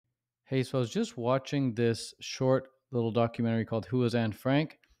Hey, so I was just watching this short little documentary called Who is Anne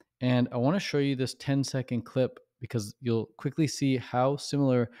Frank? And I want to show you this 10-second clip because you'll quickly see how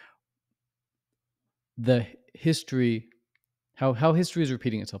similar the history, how history is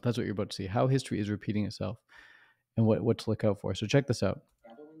repeating itself. That's what you're about to see, how history is repeating itself and what to look out for. So check this out.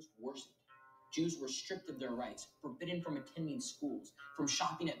 Netherlands worsened. Jews were stripped of their rights, forbidden from attending schools, from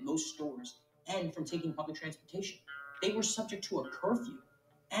shopping at most stores, and from taking public transportation. They were subject to a curfew,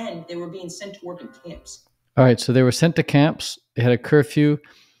 and they were being sent to work in camps. All right, so they were sent to camps. They had a curfew.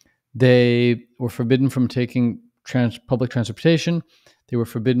 They were forbidden from taking public transportation. They were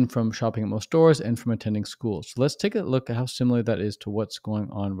forbidden from shopping at most stores and from attending schools. So let's take a look at how similar that is to what's going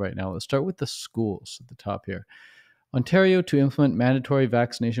on right now. Let's start with the schools at the top here. Ontario to implement mandatory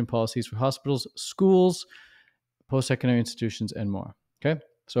vaccination policies for hospitals, schools, post-secondary institutions, and more. Okay,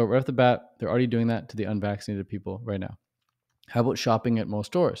 so right off the bat, they're already doing that to the unvaccinated people right now. How about shopping at most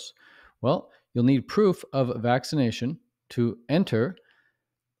stores? Well, you'll need proof of vaccination to enter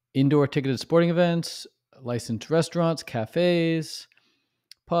indoor ticketed sporting events, licensed restaurants, cafes,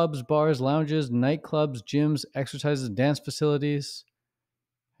 pubs, bars, lounges, nightclubs, gyms, exercises, dance facilities,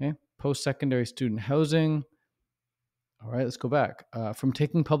 okay? Post-secondary student housing. All right, let's go back. From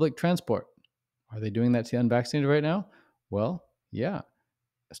taking public transport. Are they doing that to the unvaccinated right now? Well, yeah.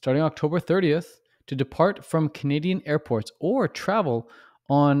 Starting October 30th, to depart from Canadian airports or travel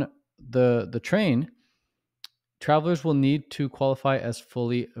on the train, travelers will need to qualify as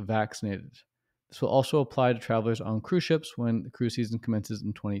fully vaccinated. This will also apply to travelers on cruise ships when the cruise season commences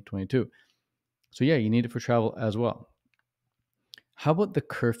in 2022. So yeah, you need it for travel as well. How about the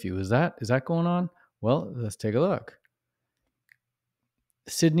curfew? Is that going on? Well, let's take a look.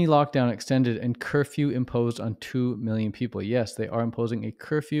 Sydney lockdown extended and curfew imposed on 2 million people. Yes, they are imposing a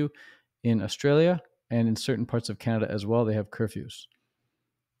curfew in Australia and in certain parts of Canada as well. They have curfews.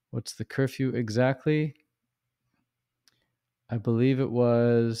 What's the curfew exactly? I believe it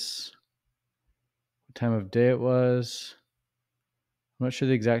was what time of day it was. I'm not sure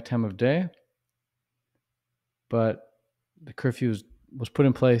the exact time of day, but the curfew was put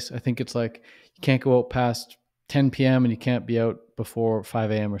in place. I think it's like you can't go out past 10 p.m. and you can't be out before 5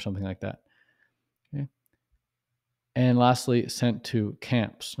 a.m. or something like that. Okay. And lastly, sent to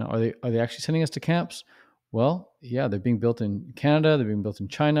camps. Now, are they actually sending us to camps? Well, yeah, they're being built in Canada. They're being built in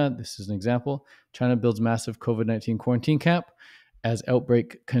China. This is an example. China builds massive COVID-19 quarantine camp as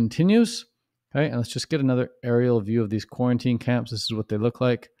outbreak continues. Okay, and let's just get another aerial view of these quarantine camps. This is what they look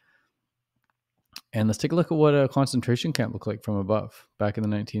like. And let's take a look at what a concentration camp looked like from above back in the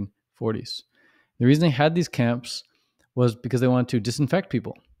 1940s. The reason they had these camps was because they wanted to disinfect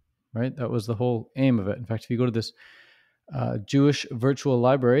people, right? That was the whole aim of it. In fact, if you go to this Jewish virtual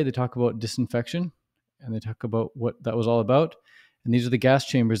library, they talk about disinfection and they talk about what that was all about. And these are the gas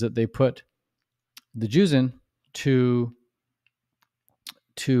chambers that they put the Jews in to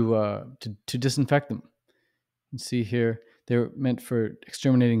disinfect them. You can see here they're meant for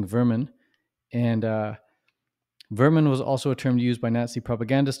exterminating vermin, and vermin was also a term used by Nazi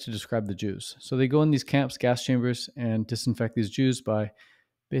propagandists to describe the Jews. So they go in these camps, gas chambers, and disinfect these Jews by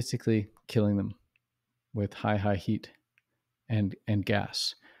basically killing them with high heat and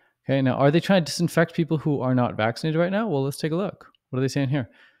gas. Okay, now are they trying to disinfect people who are not vaccinated right now? Well, let's take a look. What are they saying here?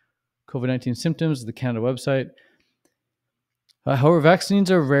 COVID-19 symptoms, the Canada website. However, vaccines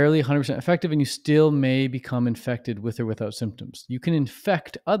are rarely 100% effective, and you still may become infected with or without symptoms. You can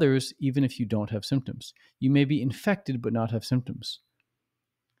infect others even if you don't have symptoms. You may be infected but not have symptoms.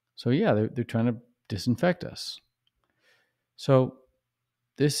 So yeah, they're trying to disinfect us. So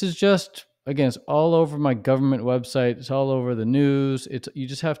this is just, again, it's all over my government website. It's all over the news. You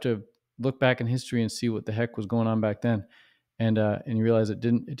just have to look back in history and see what the heck was going on back then, and you realize it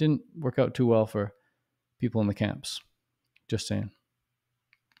didn't work out too well for people in the camps. Just saying.